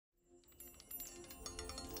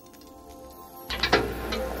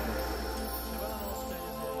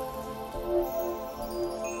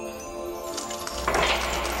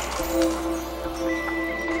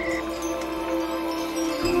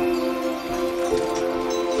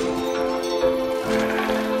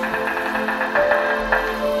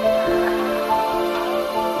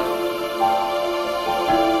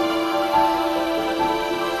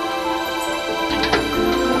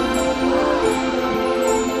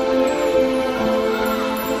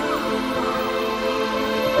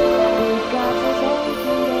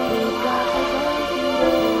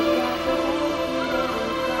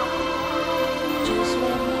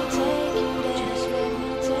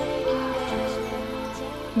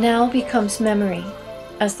Now becomes memory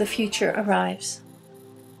as the future arrives.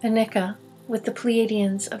 Anica with the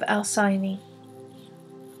Pleiadians of Alcyone.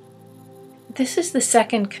 This is the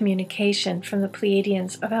second communication from the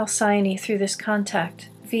Pleiadians of Alcyone through this contact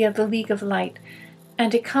via the League of Light,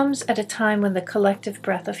 and it comes at a time when the collective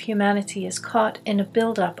breath of humanity is caught in a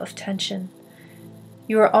buildup of tension.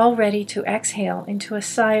 You are all ready to exhale into a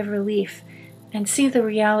sigh of relief and see the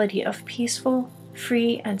reality of peaceful,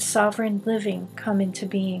 free, and sovereign living come into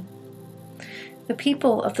being. The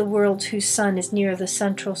people of the world whose sun is near the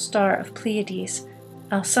central star of Pleaides,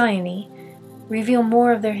 Alcyone, reveal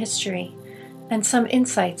more of their history and some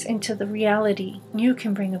insights into the reality you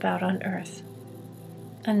can bring about on Earth.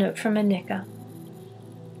 A note from Anica.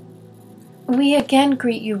 We again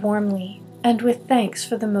greet you warmly and with thanks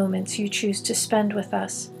for the moments you choose to spend with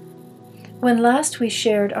us. When last we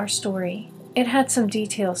shared our story, it had some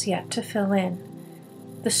details yet to fill in.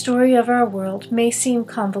 The story of our world may seem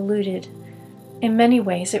convoluted. In many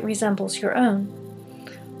ways it resembles your own.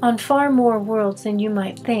 On far more worlds than you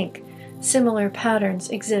might think, similar patterns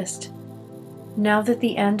exist. Now that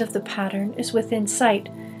the end of the pattern is within sight,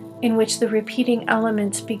 in which the repeating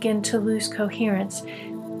elements begin to lose coherence,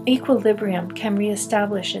 equilibrium can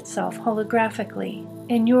reestablish itself holographically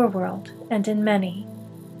in your world and in many.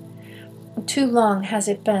 Too long has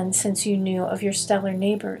it been since you knew of your stellar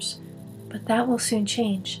neighbors, but that will soon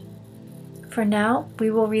change. For now, we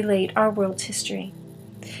will relate our world's history.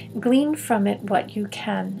 Glean from it what you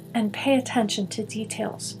can, and pay attention to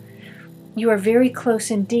details. You are very close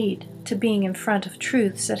indeed to being in front of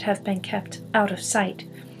truths that have been kept out of sight.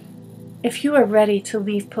 If you are ready to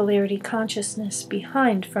leave polarity consciousness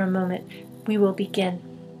behind for a moment, we will begin.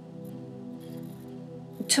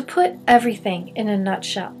 To put everything in a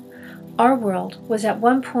nutshell, our world was at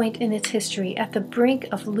one point in its history at the brink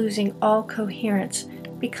of losing all coherence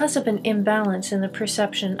because of an imbalance in the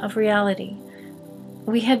perception of reality.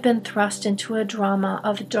 We had been thrust into a drama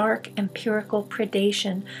of dark empirical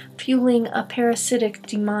predation, fueling a parasitic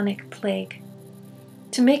demonic plague.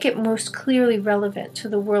 To make it most clearly relevant to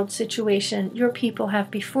the world situation your people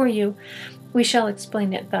have before you, we shall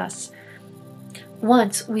explain it thus.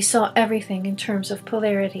 Once we saw everything in terms of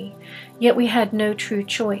polarity, yet we had no true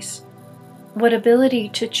choice. What ability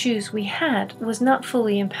to choose we had was not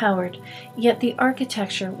fully empowered, yet the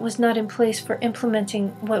architecture was not in place for implementing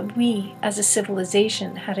what we as a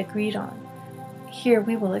civilization had agreed on. Here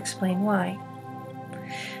we will explain why.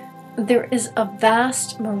 There is a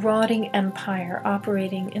vast marauding empire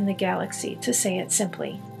operating in the galaxy, to say it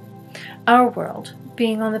simply. Our world,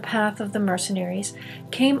 being on the path of the mercenaries,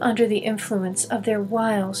 came under the influence of their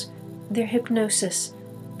wiles, their hypnosis,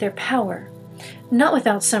 their power, not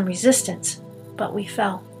without some resistance, but we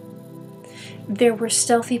fell. There were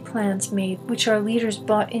stealthy plans made which our leaders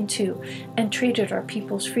bought into and traded our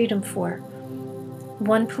people's freedom for.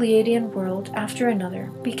 One Pleiadian world after another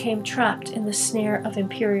became trapped in the snare of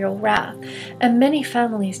imperial wrath, and many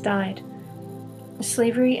families died.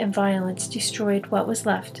 Slavery and violence destroyed what was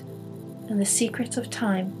left, and the secrets of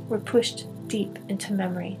time were pushed deep into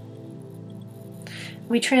memory.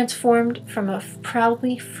 We transformed from a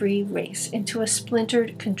proudly free race into a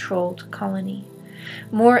splintered, controlled colony.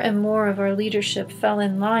 More and more of our leadership fell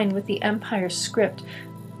in line with the Empire's script,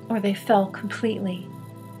 or they fell completely.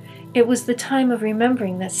 It was the time of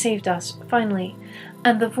remembering that saved us, finally,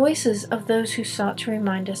 and the voices of those who sought to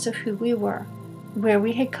remind us of who we were, where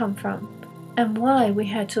we had come from, and why we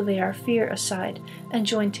had to lay our fear aside and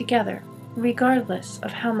join together, regardless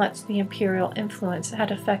of how much the imperial influence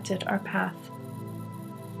had affected our path.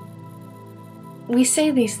 We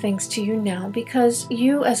say these things to you now because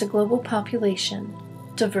you, as a global population,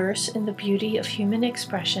 diverse in the beauty of human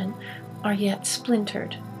expression, are yet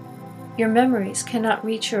splintered. Your memories cannot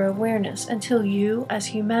reach your awareness until you, as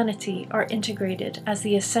humanity, are integrated as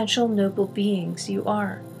the essential noble beings you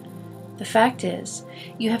are. The fact is,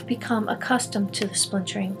 you have become accustomed to the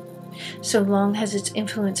splintering. So long has its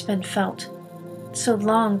influence been felt. So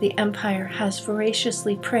long the Empire has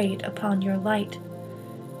voraciously preyed upon your light.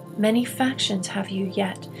 Many factions have you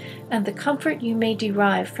yet, and the comfort you may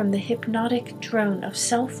derive from the hypnotic drone of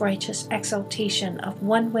self-righteous exaltation of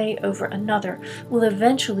one way over another will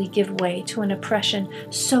eventually give way to an oppression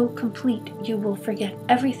so complete you will forget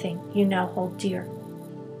everything you now hold dear.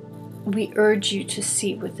 We urge you to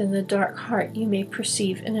see within the dark heart you may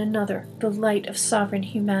perceive in another the light of sovereign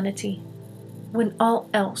humanity. When all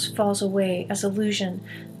else falls away as illusion,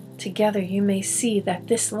 together you may see that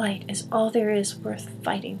this light is all there is worth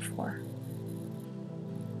fighting for.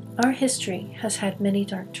 Our history has had many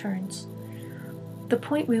dark turns. The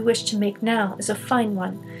point we wish to make now is a fine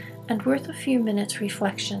one, and worth a few minutes'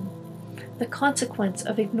 reflection. the consequence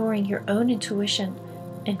of ignoring your own intuition,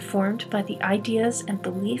 informed by the ideas and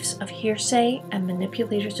beliefs of hearsay and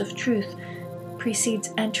manipulators of truth, precedes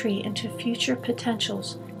entry into future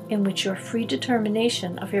potentials in which your free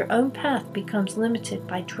determination of your own path becomes limited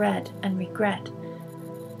by dread and regret.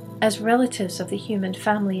 As relatives of the human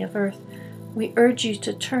family of Earth, we urge you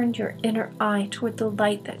to turn your inner eye toward the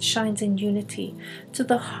light that shines in unity, to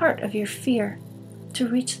the heart of your fear, to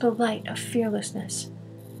reach the light of fearlessness.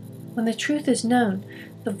 When the truth is known,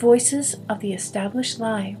 the voices of the established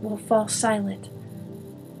lie will fall silent.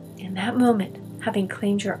 In that moment, having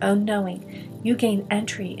claimed your own knowing, you gain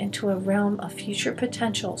entry into a realm of future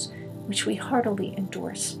potentials which we heartily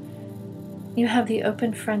endorse. You have the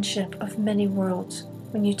open friendship of many worlds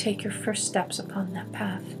when you take your first steps upon that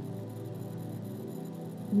path.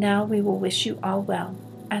 Now we will wish you all well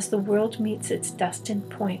as the world meets its destined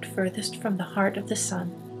point furthest from the heart of the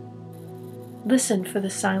sun. Listen for the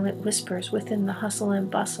silent whispers within the hustle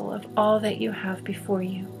and bustle of all that you have before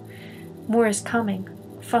you. More is coming,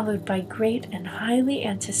 followed by great and highly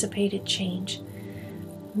anticipated change.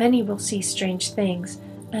 Many will see strange things,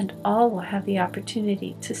 and all will have the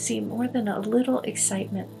opportunity to see more than a little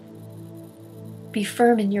excitement. Be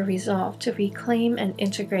firm in your resolve to reclaim and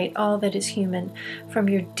integrate all that is human from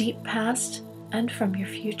your deep past and from your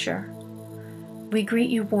future. We greet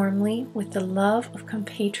you warmly with the love of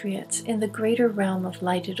compatriots in the greater realm of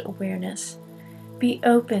lighted awareness. Be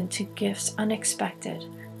open to gifts unexpected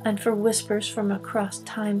and for whispers from across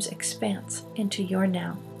time's expanse into your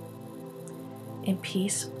now. In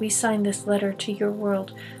peace, we sign this letter to your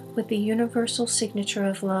world with the universal signature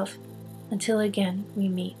of love. Until again we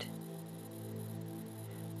meet.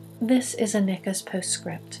 This is Anica's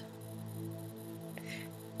postscript.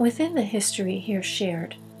 Within the history here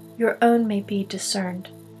shared, your own may be discerned.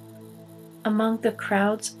 Among the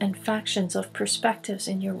crowds and factions of perspectives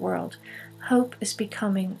in your world, hope is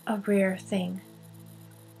becoming a rare thing.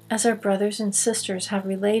 As our brothers and sisters have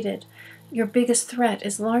related, your biggest threat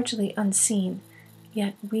is largely unseen,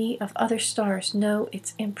 yet we of other stars know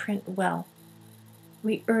its imprint well.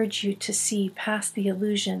 We urge you to see past the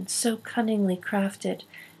illusion so cunningly crafted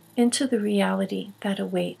into the reality that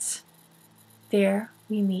awaits. There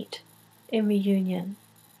we meet in reunion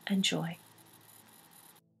and joy.